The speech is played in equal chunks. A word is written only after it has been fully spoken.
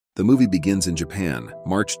The movie begins in Japan,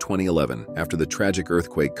 March 2011, after the tragic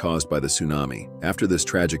earthquake caused by the tsunami. After this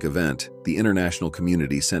tragic event, the international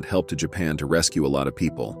community sent help to Japan to rescue a lot of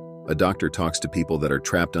people. A doctor talks to people that are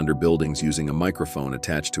trapped under buildings using a microphone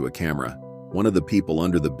attached to a camera. One of the people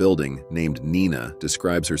under the building, named Nina,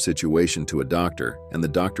 describes her situation to a doctor, and the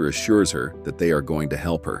doctor assures her that they are going to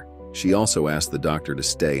help her. She also asks the doctor to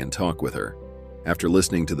stay and talk with her. After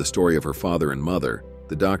listening to the story of her father and mother,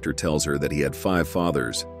 the doctor tells her that he had 5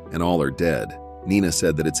 fathers, and all are dead. Nina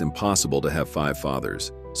said that it's impossible to have 5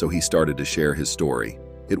 fathers, so he started to share his story.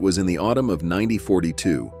 It was in the autumn of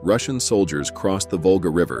 1942, Russian soldiers crossed the Volga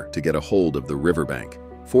River to get a hold of the riverbank.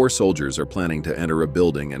 4 soldiers are planning to enter a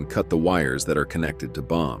building and cut the wires that are connected to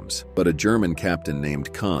bombs. But a German captain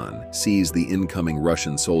named Khan sees the incoming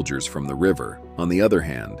Russian soldiers from the river. On the other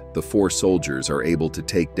hand, the 4 soldiers are able to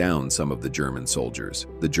take down some of the German soldiers.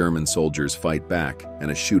 The German soldiers fight back,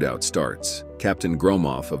 and a shootout starts. Captain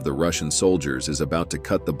Gromov of the Russian soldiers is about to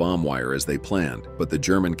cut the bomb wire as they planned, but the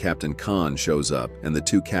German Captain Khan shows up, and the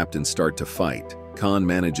 2 captains start to fight. Khan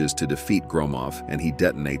manages to defeat Gromov, and he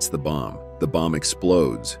detonates the bomb. The bomb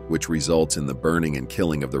explodes, which results in the burning and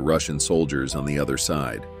killing of the Russian soldiers on the other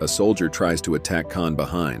side. A soldier tries to attack Khan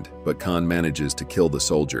behind, but Khan manages to kill the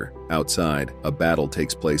soldier. Outside, a battle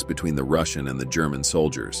takes place between the Russian and the German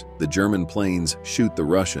soldiers. The German planes shoot the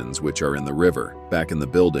Russians, which are in the river. Back in the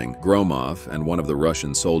building, Gromov and one of the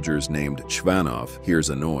Russian soldiers named Shvanov hears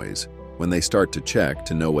a noise. When they start to check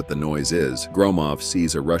to know what the noise is, Gromov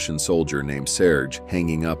sees a Russian soldier named Serge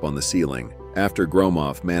hanging up on the ceiling. After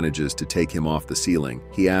Gromov manages to take him off the ceiling,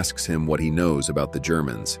 he asks him what he knows about the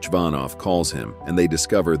Germans. Shvanov calls him, and they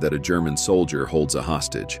discover that a German soldier holds a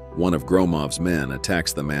hostage. One of Gromov's men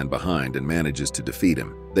attacks the man behind and manages to defeat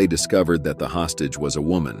him. They discovered that the hostage was a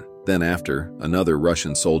woman. Then after, another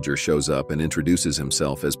Russian soldier shows up and introduces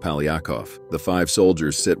himself as Polyakov. The 5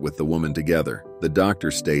 soldiers sit with the woman together. The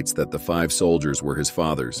doctor states that the 5 soldiers were his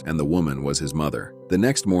fathers and the woman was his mother. The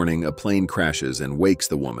next morning, a plane crashes and wakes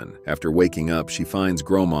the woman. After waking up, she finds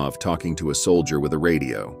Gromov talking to a soldier with a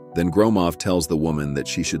radio. Then Gromov tells the woman that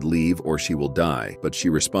she should leave or she will die, but she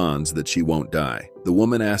responds that she won't die. The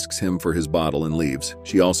woman asks him for his bottle and leaves.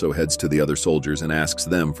 She also heads to the other soldiers and asks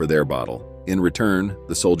them for their bottle. In return,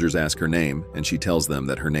 the soldiers ask her name, and she tells them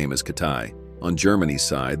that her name is Katai. On Germany's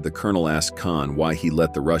side, the colonel asks Khan why he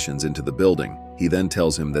let the Russians into the building. He then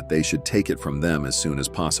tells him that they should take it from them as soon as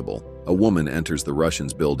possible. A woman enters the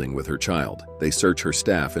Russians' building with her child. They search her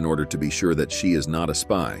staff in order to be sure that she is not a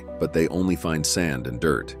spy, but they only find sand and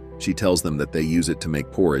dirt. She tells them that they use it to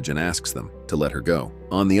make porridge and asks them to let her go.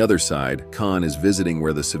 On the other side, Khan is visiting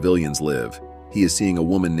where the civilians live. He is seeing a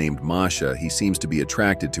woman named Masha. He seems to be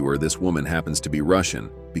attracted to her. This woman happens to be Russian.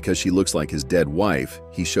 Because she looks like his dead wife,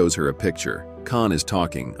 he shows her a picture. Khan is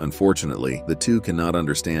talking. Unfortunately, the 2 cannot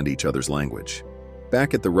understand each other's language.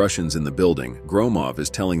 Back at the Russians in the building, Gromov is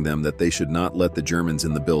telling them that they should not let the Germans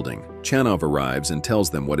in the building. Chanov arrives and tells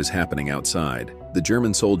them what is happening outside. The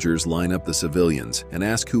German soldiers line up the civilians and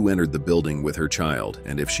ask who entered the building with her child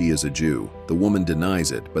and if she is a Jew. The woman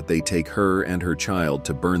denies it, but they take her and her child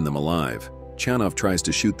to burn them alive. Chanov tries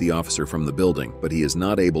to shoot the officer from the building, but he is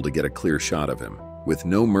not able to get a clear shot of him. With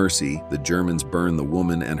no mercy, the Germans burn the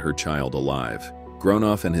woman and her child alive.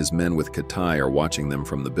 Gromov and his men with Katai are watching them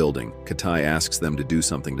from the building. Katai asks them to do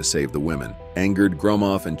something to save the women. Angered,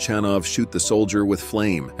 Gromov and Chanov shoot the soldier with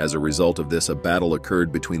flame. As a result of this, a battle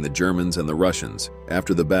occurred between the Germans and the Russians.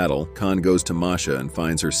 After the battle, Khan goes to Masha and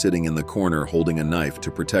finds her sitting in the corner holding a knife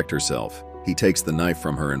to protect herself. He takes the knife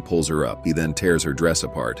from her and pulls her up. He then tears her dress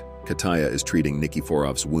apart. Kataya is treating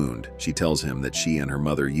Nikiforov's wound. She tells him that she and her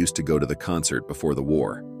mother used to go to the concert before the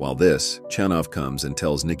war. While this, Chanov comes and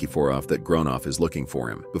tells Nikiforov that Gromov is looking for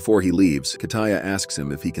him. Before he leaves, Kataya asks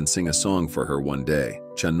him if he can sing a song for her one day.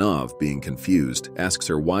 Chanov, being confused, asks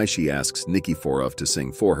her why she asks Nikiforov to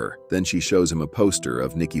sing for her. Then she shows him a poster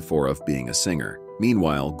of Nikiforov being a singer.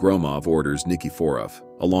 Meanwhile, Gromov orders Nikiforov,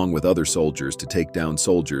 along with other soldiers, to take down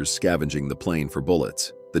soldiers scavenging the plane for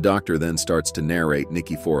bullets. The doctor then starts to narrate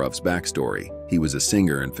Nikiforov's backstory. He was a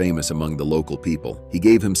singer and famous among the local people. He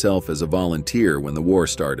gave himself as a volunteer when the war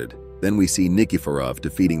started. Then we see Nikiforov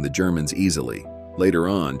defeating the Germans easily. Later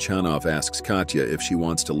on, Chanov asks Katya if she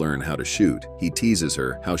wants to learn how to shoot. He teases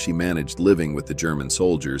her how she managed living with the German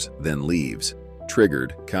soldiers, then leaves.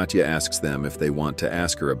 Triggered, Katya asks them if they want to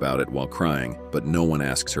ask her about it while crying, but no one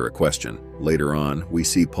asks her a question. Later on, we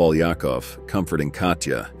see Polyakov comforting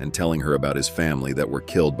Katya and telling her about his family that were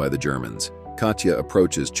killed by the Germans. Katya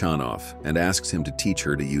approaches Chanov and asks him to teach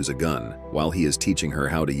her to use a gun. While he is teaching her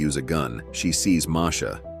how to use a gun, she sees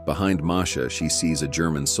Masha. Behind Masha, she sees a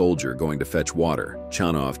German soldier going to fetch water.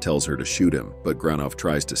 Chanov tells her to shoot him, but Granov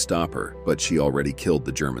tries to stop her, but she already killed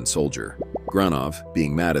the German soldier. Granov,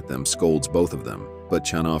 being mad at them, scolds both of them, but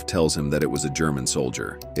Chanov tells him that it was a German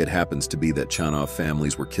soldier. It happens to be that Chanov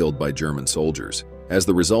families were killed by German soldiers. As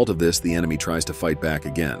the result of this, the enemy tries to fight back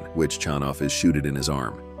again, which Chanov is shooted in his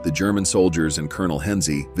arm. The German soldiers and Colonel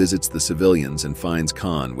Henze visits the civilians and finds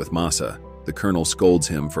Khan with Masa. The colonel scolds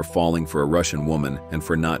him for falling for a Russian woman and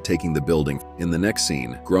for not taking the building. In the next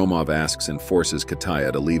scene, Gromov asks and forces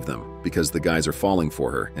Kataya to leave them, because the guys are falling for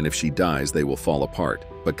her, and if she dies, they will fall apart.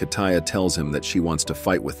 But Kataya tells him that she wants to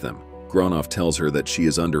fight with them. Gronov tells her that she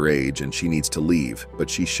is underage and she needs to leave, but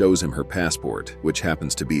she shows him her passport, which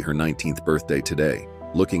happens to be her 19th birthday today.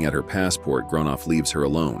 Looking at her passport, Gronov leaves her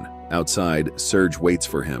alone. Outside, Serge waits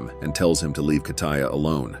for him and tells him to leave Kataya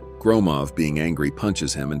alone. Gromov, being angry,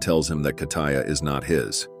 punches him and tells him that Kataya is not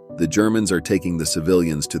his. The Germans are taking the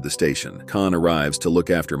civilians to the station. Khan arrives to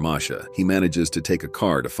look after Masha. He manages to take a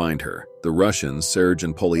car to find her. The Russians, Serge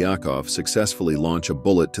and Polyakov, successfully launch a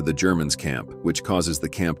bullet to the Germans' camp, which causes the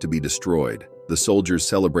camp to be destroyed. The soldiers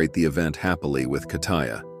celebrate the event happily with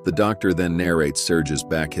Kataya. The doctor then narrates Serge's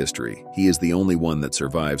back history. He is the only one that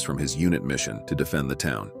survives from his unit mission to defend the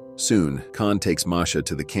town. Soon, Khan takes Masha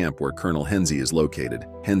to the camp where Colonel Henze is located.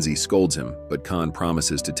 Henze scolds him, but Khan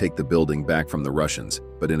promises to take the building back from the Russians.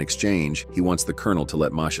 But in exchange, he wants the colonel to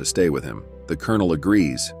let Masha stay with him. The colonel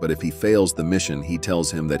agrees, but if he fails the mission, he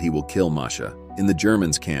tells him that he will kill Masha. In the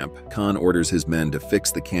Germans' camp, Khan orders his men to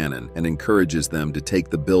fix the cannon and encourages them to take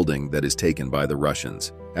the building that is taken by the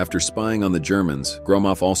Russians. After spying on the Germans,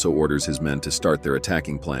 Gromov also orders his men to start their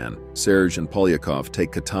attacking plan. Serge and Polyakov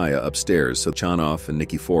take Kataya upstairs so Chanov and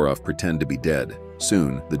Nikiforov pretend to be dead.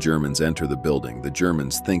 Soon, the Germans enter the building. The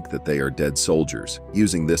Germans think that they are dead soldiers.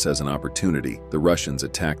 Using this as an opportunity, the Russians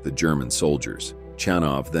attack the German soldiers.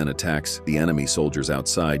 Chanov then attacks the enemy soldiers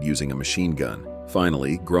outside using a machine gun.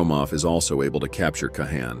 Finally, Gromov is also able to capture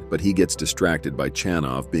Kahan, but he gets distracted by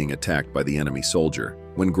Chanov being attacked by the enemy soldier.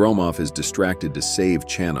 When Gromov is distracted to save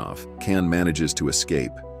Chanov, Khan manages to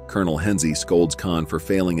escape. Colonel Henze scolds Khan for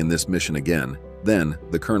failing in this mission again. Then,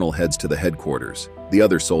 the colonel heads to the headquarters. The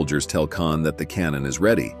other soldiers tell Khan that the cannon is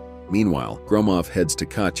ready. Meanwhile, Gromov heads to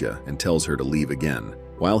Katya and tells her to leave again.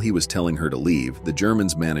 While he was telling her to leave, the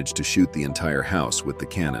Germans managed to shoot the entire house with the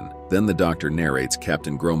cannon. Then the doctor narrates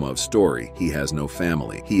Captain Gromov's story. He has no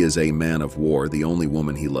family. He is a man of war. The only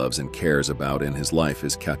woman he loves and cares about in his life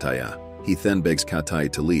is Kataya. He then begs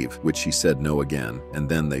Kataya to leave, which she said no again, and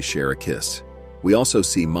then they share a kiss. We also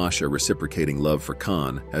see Masha reciprocating love for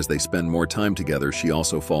Khan. As they spend more time together, she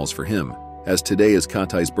also falls for him. As today is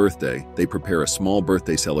Kataya's birthday, they prepare a small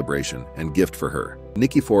birthday celebration and gift for her.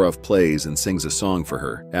 Nikiforov plays and sings a song for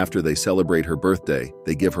her. After they celebrate her birthday,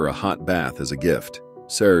 they give her a hot bath as a gift.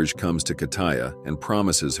 Serge comes to Kataya and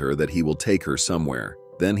promises her that he will take her somewhere.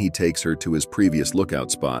 Then he takes her to his previous lookout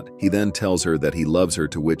spot. He then tells her that he loves her,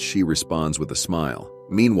 to which she responds with a smile.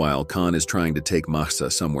 Meanwhile, Khan is trying to take Masha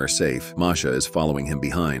somewhere safe. Masha is following him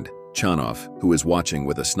behind. Chanov, who is watching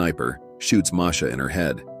with a sniper, shoots Masha in her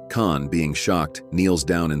head. Khan, being shocked, kneels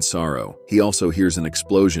down in sorrow. He also hears an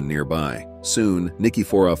explosion nearby. Soon,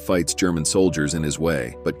 Nikiforov fights German soldiers in his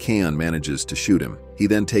way, but Khan manages to shoot him. He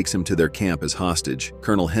then takes him to their camp as hostage.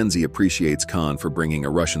 Colonel Henze appreciates Khan for bringing a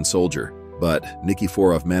Russian soldier, but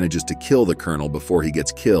Nikiforov manages to kill the colonel before he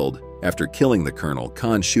gets killed. After killing the colonel,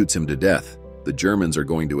 Khan shoots him to death. The Germans are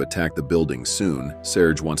going to attack the building soon.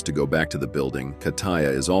 Serge wants to go back to the building.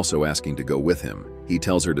 Kataya is also asking to go with him. He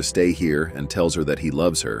tells her to stay here and tells her that he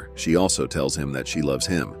loves her. She also tells him that she loves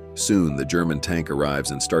him. Soon, the German tank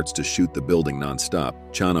arrives and starts to shoot the building non-stop.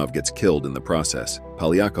 Chanov gets killed in the process.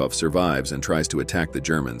 Polyakov survives and tries to attack the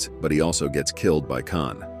Germans, but he also gets killed by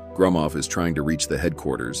Khan. Gromov is trying to reach the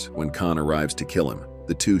headquarters when Khan arrives to kill him.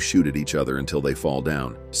 The two shoot at each other until they fall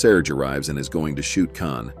down. Serge arrives and is going to shoot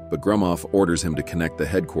Khan, but Gromov orders him to connect the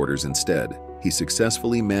headquarters instead. He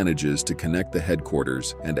successfully manages to connect the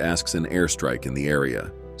headquarters and asks an airstrike in the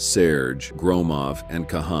area. Serge, Gromov, and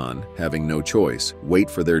Kahan, having no choice, wait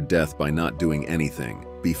for their death by not doing anything.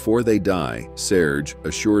 Before they die, Serge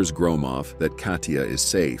assures Gromov that Katya is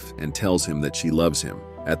safe and tells him that she loves him.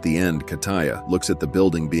 At the end, Kataya looks at the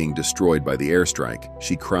building being destroyed by the airstrike.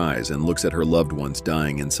 She cries and looks at her loved ones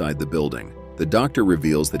dying inside the building. The doctor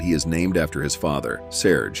reveals that he is named after his father,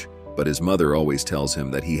 Serge, but his mother always tells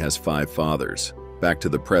him that he has 5 fathers. Back to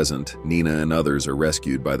the present, Nina and others are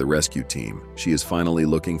rescued by the rescue team. She is finally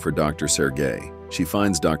looking for Dr. Sergei. She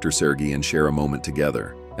finds Dr. Sergei and share a moment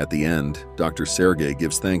together. At the end, Dr. Sergei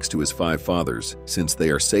gives thanks to his 5 fathers, since they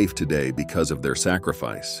are safe today because of their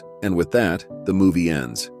sacrifice. And with that, the movie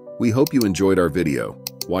ends. We hope you enjoyed our video.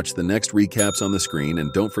 Watch the next recaps on the screen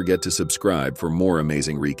and don't forget to subscribe for more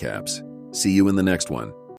amazing recaps. See you in the next one.